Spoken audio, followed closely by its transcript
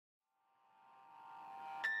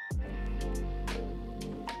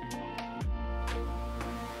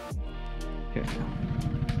Okay.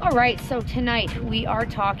 All right, so tonight we are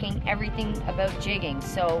talking everything about jigging.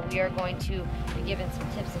 So we are going to be giving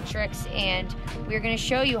some tips and tricks, and we're going to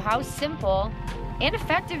show you how simple and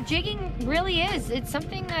effective jigging really is. It's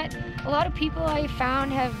something that a lot of people I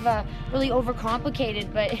found have really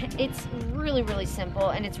overcomplicated, but it's really, really simple,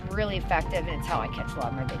 and it's really effective, and it's how I catch a lot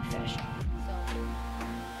of my big fish.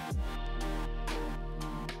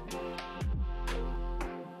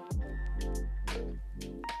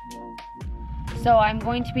 So I'm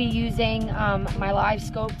going to be using my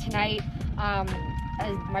Livescope tonight.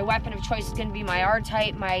 My weapon of choice is going to be my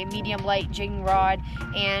R-type, my medium light jigging rod,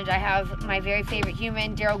 and I have my very favorite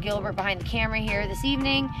human, Daryl Gilbert, behind the camera here this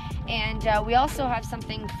evening. And we also have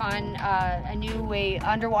something fun, a new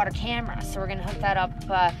underwater camera. So we're going to hook that up,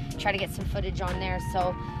 try to get some footage on there.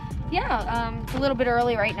 So yeah, it's a little bit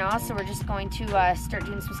early right now, so we're just going to start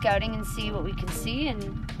doing some scouting and see what we can see,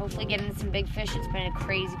 and hopefully get in some big fish. It's been a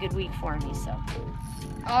crazy good week for me, so.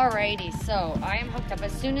 Alrighty, so I am hooked up.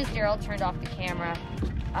 As soon as Daryl turned off the camera,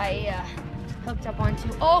 I hooked up onto,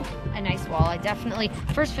 oh, a nice walleye. Definitely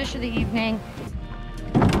first fish of the evening,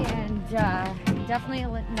 and definitely a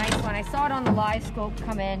nice one. I saw it on the Livescope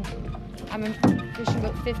come in. I'm fishing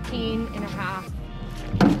about 15 and a half.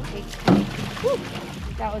 Whew.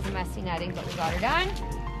 That was a messy netting, but we got her done.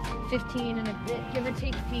 15 and a bit, give or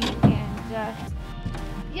take feet, and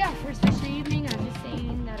yeah, first fish of the evening. I was just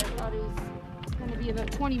saying that I thought it was going to be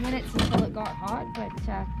about 20 minutes until it got hot, but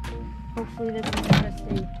hopefully this is just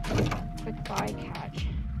a quick bycatch.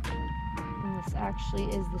 And this actually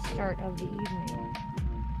is the start of the evening.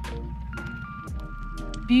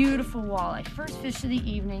 Beautiful walleye, first fish of the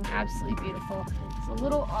evening, absolutely beautiful. It's a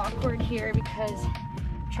little awkward here because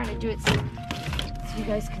I'm trying to do it so you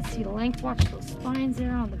guys can see the length. Watch those spines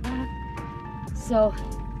there on the back. So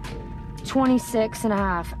 26 and a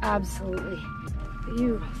half, absolutely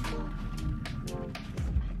beautiful.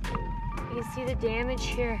 You can see the damage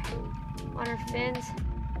here on her fins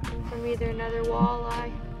from either another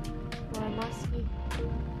walleye or a muskie.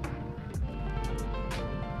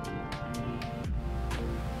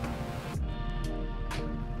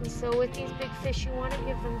 And so with these big fish, you want to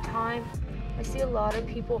give them time. I see a lot of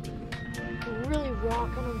people really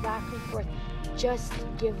rocking them back and forth. Just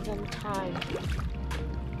give them time,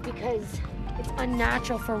 because it's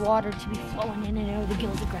unnatural for water to be flowing in and out of the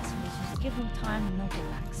gills aggressively. Just give them time and they'll go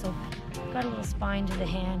back. So got a little spine to the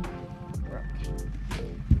hand. We're okay.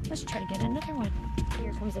 Let's try to get another one.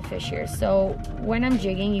 Here comes a fish here. So when I'm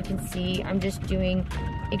jigging, you can see I'm just doing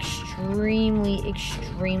extremely,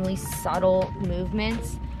 extremely subtle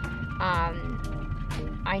movements.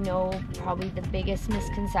 I know probably the biggest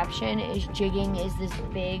misconception is jigging is this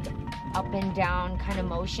big up and down kind of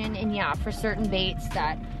motion, and yeah, for certain baits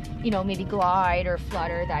that, you know, maybe glide or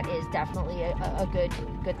flutter, that is definitely a good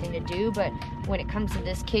thing to do. But when it comes to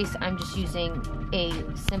this case, I'm just using a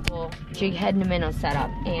simple jig head and a minnow setup,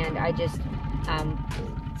 and I just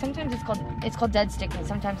sometimes it's called dead sticking.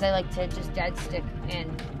 Sometimes I like to just dead stick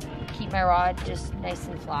and keep my rod just nice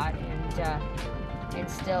and flat and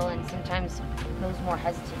still, and sometimes those more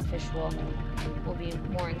hesitant fish will be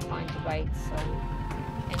more inclined to bite. So,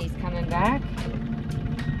 and he's coming back,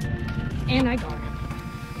 and I got him.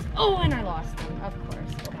 Oh, and I lost him, of course.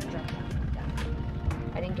 Oh, I dropped that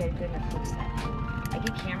down. I didn't get a good enough hook set. I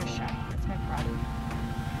get camera shy, that's my problem.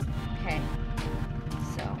 Okay,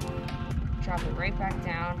 so drop it right back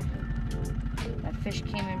down. That fish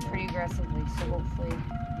came in pretty aggressively, so hopefully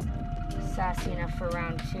sassy enough for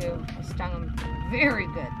round 2. I stung him very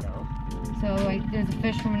good though. So there's a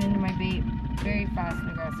fish coming into my bait very fast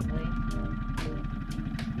and aggressively.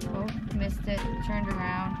 Oh, missed it, turned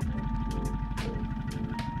around.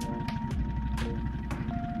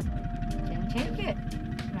 Didn't take it,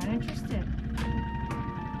 not interested.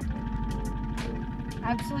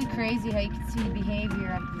 Absolutely crazy how you can see the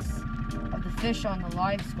behavior of the fish on the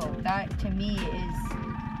Livescope. That to me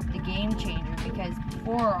is the game changer, because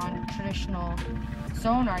before on traditional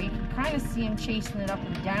sonar you can kind of see them chasing it up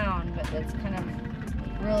and down, but that's kind of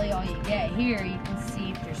really all you get. Here you can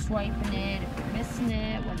see if they're swiping it, if they're missing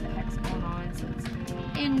it, what the heck's going on. So it's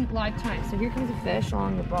in live time. So here comes a fish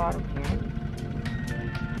along the bottom here.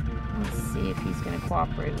 Let's see if he's going to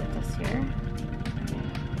cooperate with us here.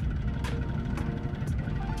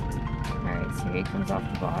 Alright, so here he comes off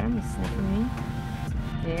the bottom. He's sniffing me.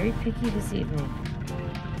 Very picky this evening.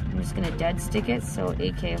 I'm just going to dead stick it, so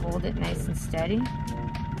AK hold it nice and steady.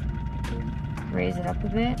 Raise it up a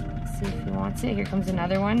bit, see if he wants it. Here comes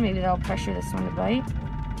another one. Maybe that'll pressure this one to bite.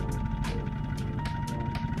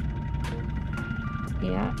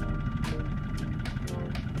 Yeah.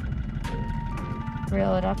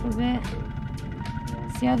 Reel it up a bit.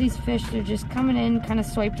 See how these fish, they're just coming in, kind of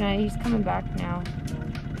swiping at it. He's coming back now.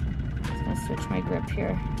 I'm just gonna switch my grip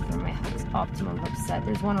here for my hooks, optimum hook set.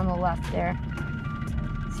 There's one on the left there.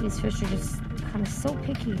 See, these fish are just kind of so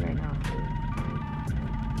picky right now.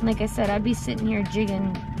 And like I said, I'd be sitting here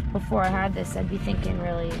jigging before I had this. I'd be thinking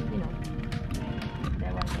really, you know,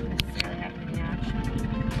 that wasn't necessarily having any action.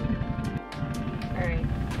 All right.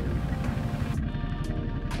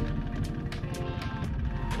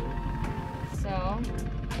 So,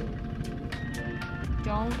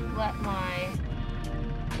 don't let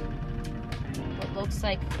what looks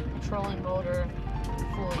like a trolling motor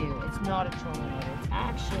fool you. It's not a trolling motor. It's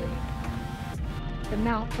actually the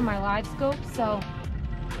mount for my Livescope. So,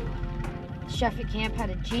 Chef at camp had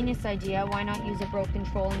a genius idea. Why not use a broken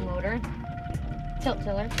trolling motor, tilt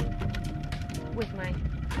tiller, with my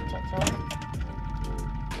tilt tiller?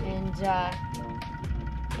 And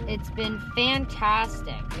it's been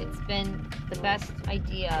fantastic. It's been the best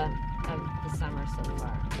idea of the summer so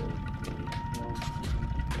far.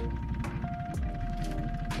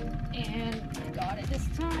 And I got it this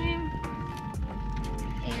time.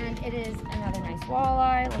 And it is another nice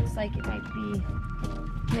walleye. Looks like it might be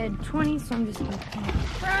mid-20, so I'm just gonna come up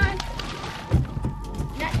front.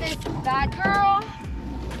 Net this bad girl.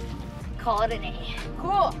 Call it an A.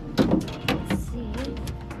 Cool. Let's see.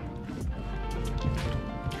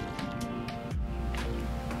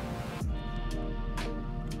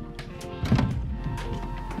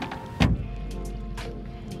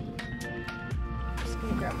 Just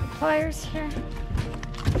gonna grab my pliers here.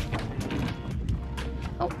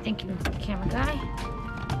 Oh, thank you, camera guy.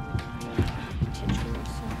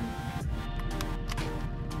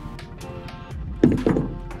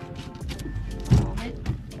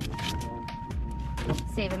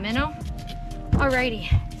 Save a minnow. Alrighty,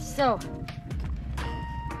 so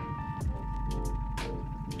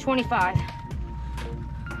 25.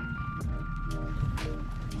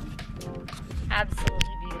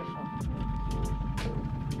 Absolutely beautiful.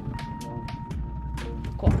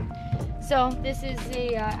 Cool. So this is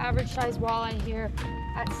a average size walleye here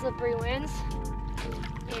at Slippery Winds,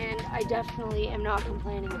 and I definitely am not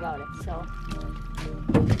complaining about it. So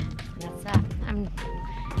that's that. I'm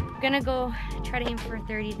gonna go try to aim for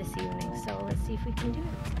 30 this evening, so let's see if we can do it.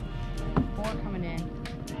 4 coming in.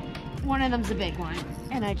 One of them's a big one,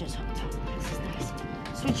 and I just hooked up. This is nice.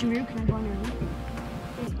 Switch your mirror, can I go underneath?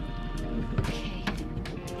 Okay.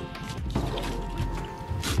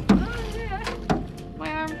 Oh yeah,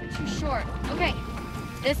 my arm too short. Okay,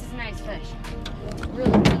 this is a nice fish.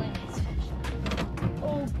 Really, really nice fish.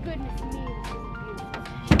 Oh goodness me, this is a beautiful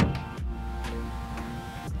fish.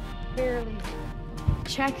 Barely.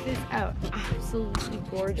 Check this out, absolutely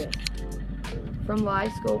gorgeous. From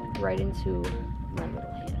Livescope right into my little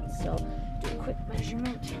hand. So, do a quick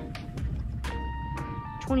measurement.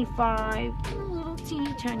 25, a little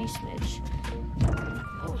teeny tiny smidge.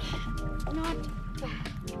 Oh, not bad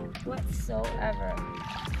whatsoever.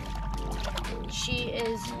 She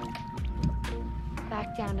is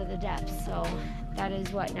back down to the depth, so that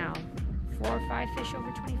is what now? 4 or 5 fish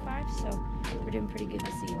over 25, so we're doing pretty good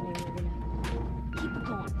this evening. We're gonna keep it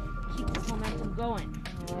going. Keep this momentum going.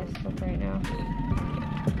 Oh, I spoke right now.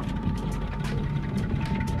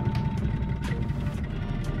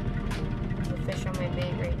 The fish on my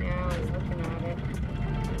bait right now is looking at it.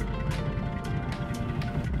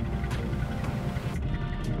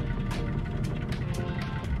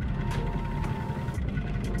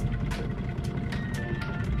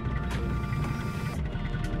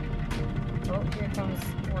 Oh, here comes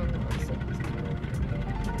one that looks like it's coming.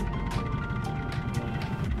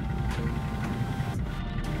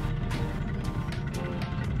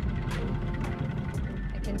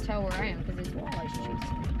 Tell where I am because there's walleyes chasing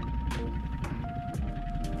me.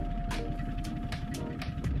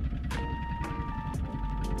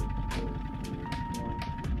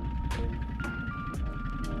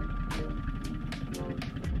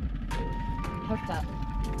 Hooked up.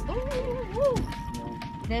 Ooh, ooh.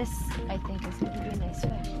 This, I think, is going to be a nice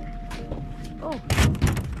fish. Oh.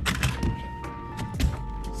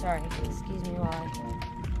 Sorry, excuse me while I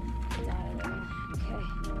die a little. Okay.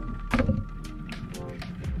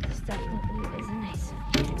 Definitely is a nice one.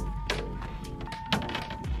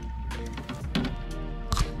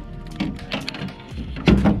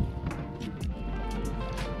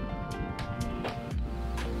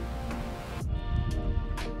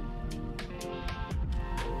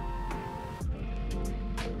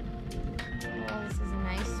 Oh, this is a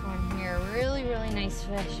nice one here. Really, really nice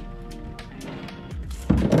fish.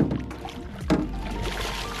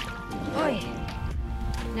 Oi!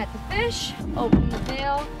 Net the fish, open the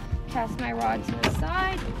bail, cast my rod to the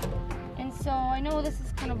side, and so I know this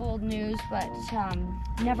is kind of old news, but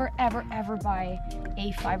never, ever, ever buy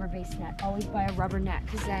a fiber-based net. Always buy a rubber net,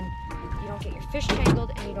 because then you don't get your fish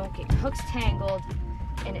tangled and you don't get your hooks tangled,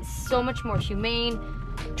 and it's so much more humane.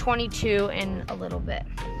 22 and a little bit.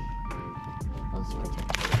 I'll just pretend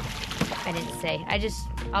I didn't say.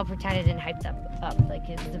 I'll pretend I didn't hype that up like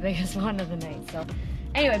it's the biggest one of the night. So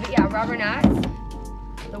anyway, but yeah, rubber nets,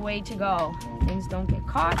 the way to go. Things don't get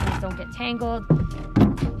caught, things don't get tangled.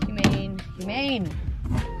 Humane.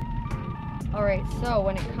 All right, so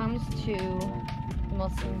when it comes to the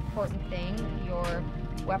most important thing, your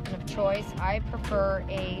weapon of choice, I prefer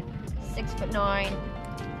a 6'9"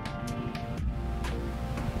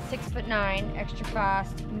 extra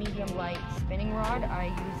fast, medium light spinning rod. I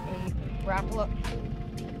use a Rapala.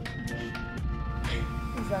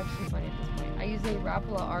 It's actually funny at this point. I use a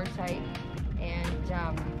Rapala R-Type, and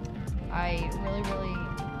I really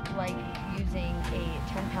like using a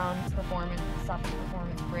 10-pound soft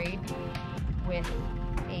performance braid with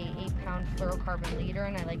a 8-pound fluorocarbon leader,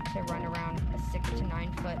 and I like to run around a 6 to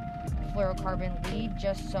 9 foot fluorocarbon lead,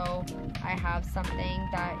 just so I have something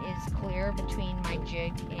that is clear between my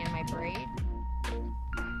jig and my braid.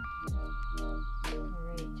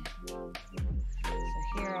 Alright, so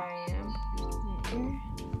here I am.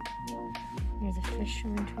 There's a fish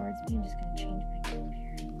swimming towards me. I'm just going to change my grip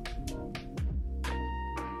here.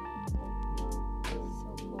 So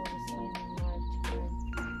cool to see in live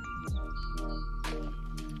time.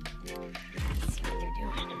 Let's see what they're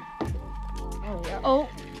doing. Oh, yeah. Oh!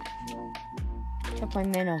 Took my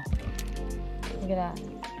minnow. Look at that.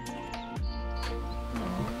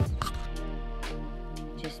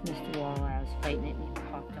 Just missed the walleye. I was fighting it and it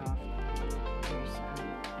popped off. Very sad.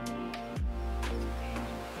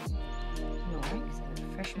 No, right? Because I got a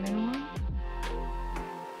fresh minnow on.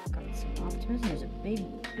 Got some optimism. There's a big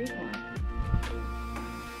one.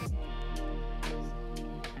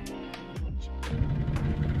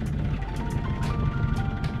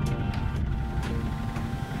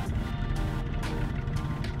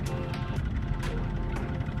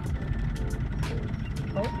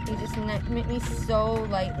 Oh, he just hit me so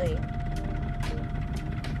lightly.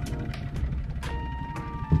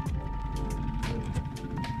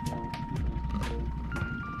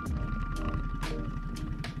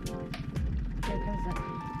 Here comes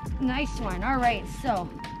a nice one. All right, so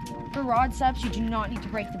for rod setups, you do not need to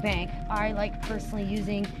break the bank. I like personally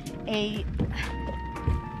using a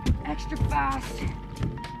extra fast,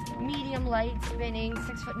 medium light spinning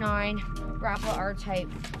 6'9" Rapala R-Type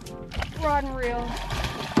rod and reel,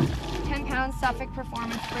 10-pound Suffolk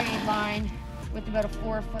Performance braid line with about a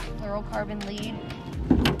 4-foot fluorocarbon lead,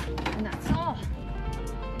 and that's all.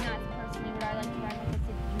 And that's personally what I like to run. Like I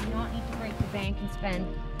said, you do not need to break the bank and spend.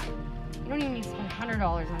 You don't even need to spend $100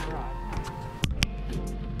 on a rod.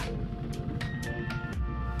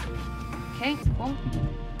 Okay, cool.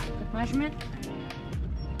 Quick measurement.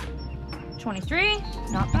 23,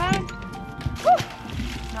 not bad. Whew.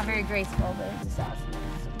 Not very graceful, but it's just awesome.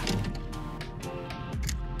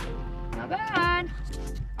 Not bad.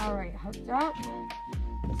 All right, hooked up.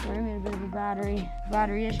 Sorry, I made a bit of a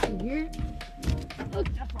battery issue here.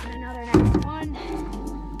 Hooked up on another next one.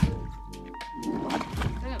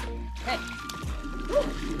 Okay. Whew.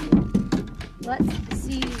 Let's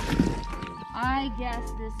see. I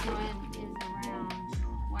guess this one is around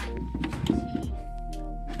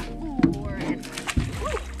 24 and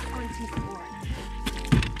 24.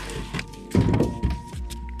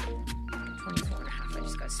 24 and a half. I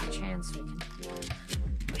just got to switch hands so we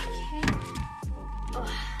can.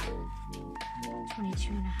 Okay.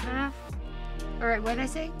 22 and a half. All right, what did I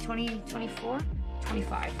say? 20, 24?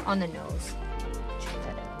 25 on the nose. Check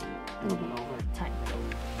that out. A little bit over, tiny bit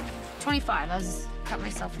over. 25. I was cut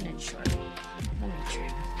myself an inch short. Let me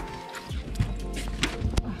trim.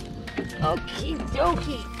 Okie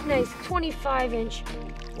dokie. Nice 25-inch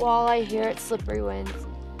walleye here at Slippery Winds.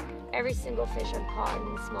 Every single fish I've caught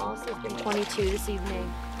in the smallest has been 22 this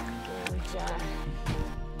evening. And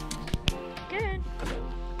good.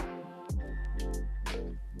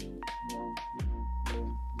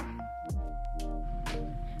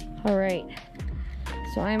 All right.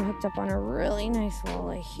 So I am hooked up on a really nice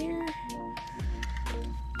walleye here.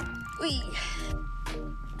 Whee!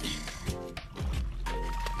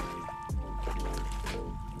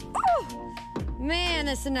 Oh, man,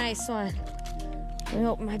 that's a nice one. Let me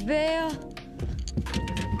open my bail.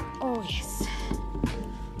 Oh, yes.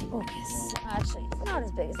 Oh, yes. Actually, it's not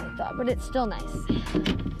as big as I thought, but it's still nice.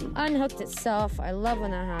 Unhooked itself. I love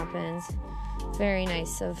when that happens. Very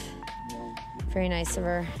nice of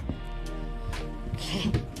her.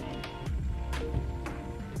 Okay.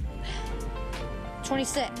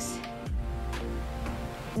 26.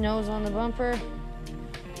 nose on the bumper.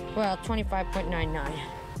 Well, 25.99.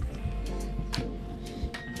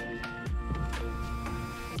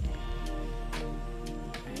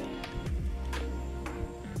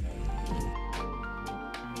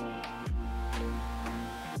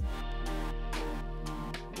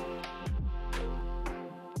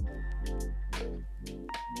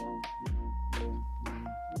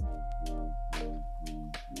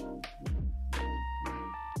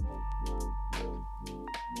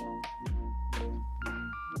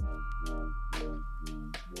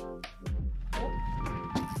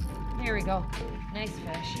 Here we go. Nice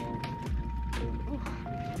fish. Ooh,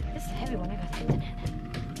 this is a heavy one. I gotta hit the net.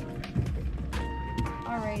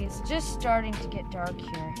 Alright, it's just starting to get dark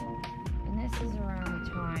here. And this is around the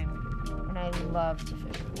time when I love to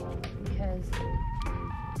fish walleye, because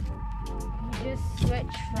you just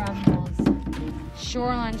switch from those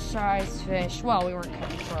shoreline size fish. Well, we weren't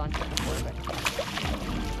catching shoreline fish before, but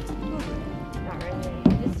not really.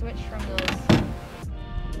 You just switch from those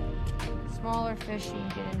smaller fish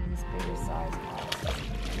and get into this bigger size pots.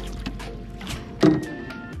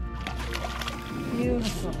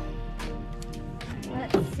 Beautiful.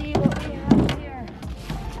 Let's see what we have here.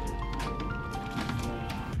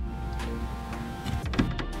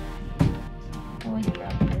 Always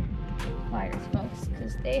grab your pliers, folks,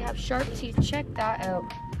 because they have sharp teeth. Check that out.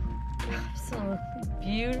 Absolutely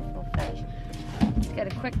beautiful fish. Let's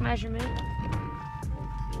get a quick measurement.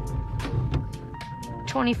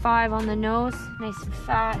 25 on the nose, nice and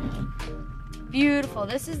fat. Beautiful.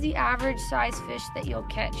 This is the average size fish that you'll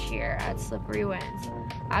catch here at Slippery Winds.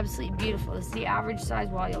 Absolutely beautiful. This is the average size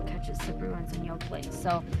walleye you'll catch at Slippery Winds in Yoke Lake.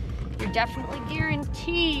 So you're definitely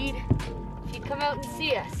guaranteed, if you come out and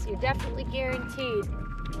see us, you're definitely guaranteed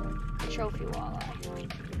a trophy walleye.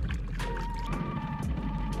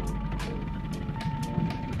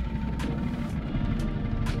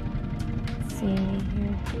 Let's see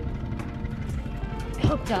here.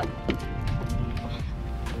 Hooked up.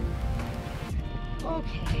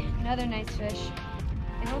 Okay, another nice fish.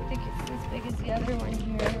 I don't think it's as big as the other one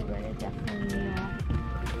here, but it definitely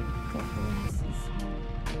has some size.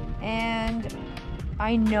 And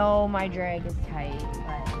I know my drag is tight,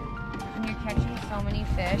 but when you're catching so many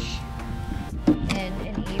fish in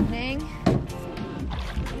an evening,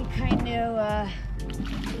 you kind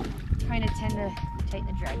of tend to tighten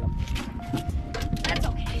the drag up. That's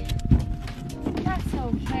okay. That's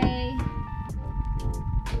okay.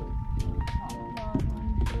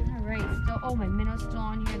 Alright, still, oh, my minnow's still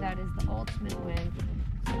on here. That is the ultimate win.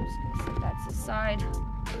 So I'm just gonna set that aside.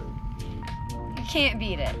 You can't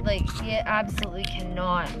beat it. Like, you absolutely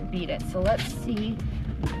cannot beat it. So let's see.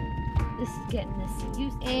 This is getting this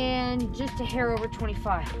used. And just a hair over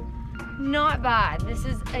 25. Not bad. This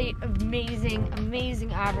is an amazing,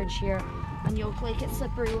 amazing average here on Yoke Lake at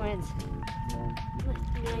Slippery Winds.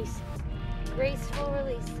 Nice. Graceful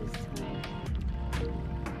release this time.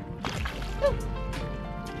 Woo.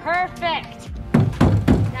 Perfect.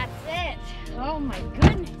 That's it. Oh my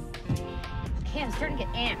goodness. Okay, I'm starting to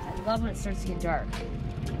get amped. I love when it starts to get dark.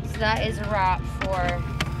 So that is a wrap for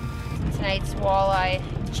tonight's walleye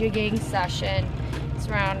jigging session. It's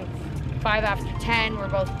around 5 after 10. We're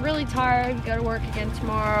both really tired. We go to work again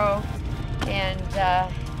tomorrow. And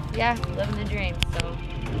yeah, living the dream. So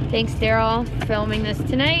thanks, Daryl, for filming this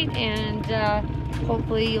tonight, and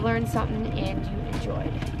hopefully you learned something and you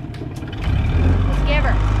enjoyed. Let's give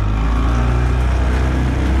her.